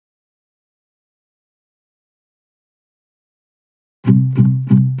Oh,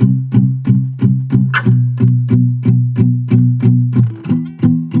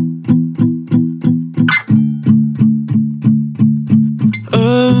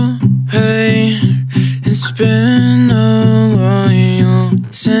 hey, it's been a while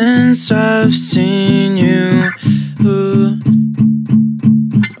since I've seen you. Ooh.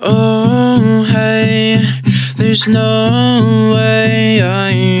 Oh, hey, there's no way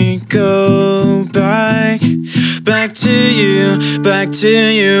I go back to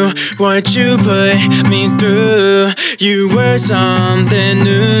you. What you put me through, you were something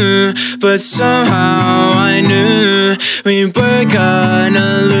new, but somehow I knew we were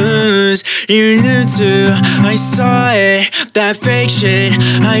gonna lose. You knew too, I saw it, that fake shit,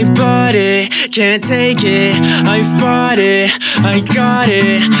 I bought it, can't take it, I fought it, I got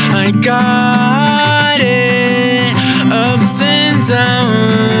it, I got it. Ups and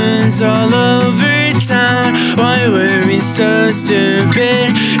downs all over town. Why were we so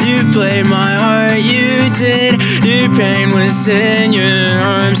stupid? You played my heart, you did. Your pain was in your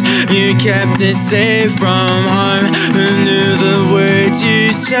arms, you kept it safe from harm. Who knew the words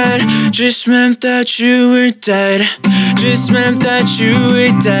you said just meant that you were dead? Just meant that you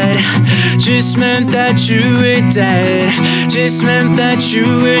were dead. Just meant that you were dead. Just meant that you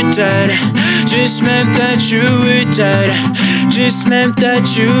were dead. Just meant that you were dead. Just meant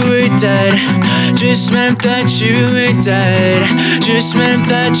that you were dead. Just meant that you were dead. Just meant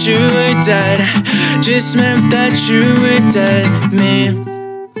that you were dead. Just meant that you were dead. Me,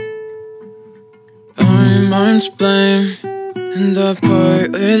 I'm to blame, and the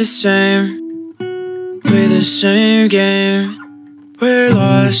part we're the same. Play the same game. We're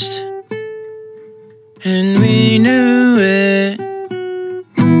lost, and we knew it.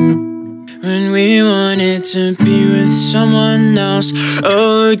 When we wanted to be with someone else.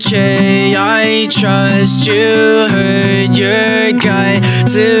 Okay, I trust you hurt your gut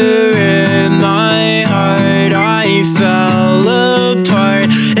to rip my heart. I fell apart,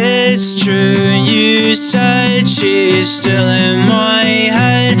 it's true. You said she's still in my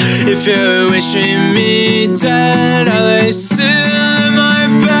head. If you're wishing me dead, I lay still in my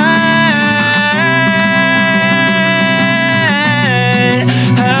bed.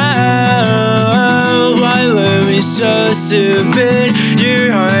 So stupid,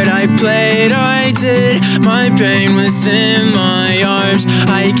 your heart I played, I did. My pain was in my arms,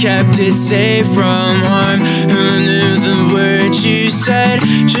 I kept it safe from harm. Who knew the words you said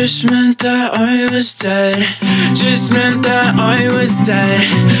just meant that I was dead? Just meant that I was dead.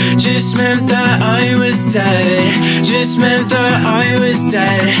 Just meant that I was dead. Just meant that I was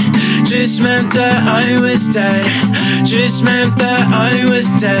dead. Just meant that I was dead. Just meant that I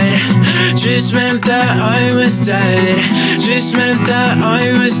was dead. Just meant that I was dead. Just meant that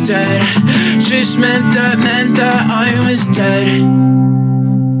I was dead. Just meant that I was dead.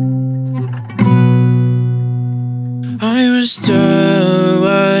 I was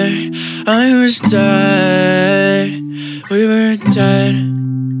dead. I was dead. We were dead.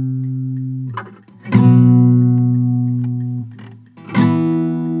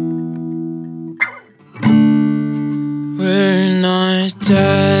 We're not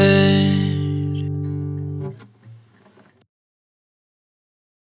dead.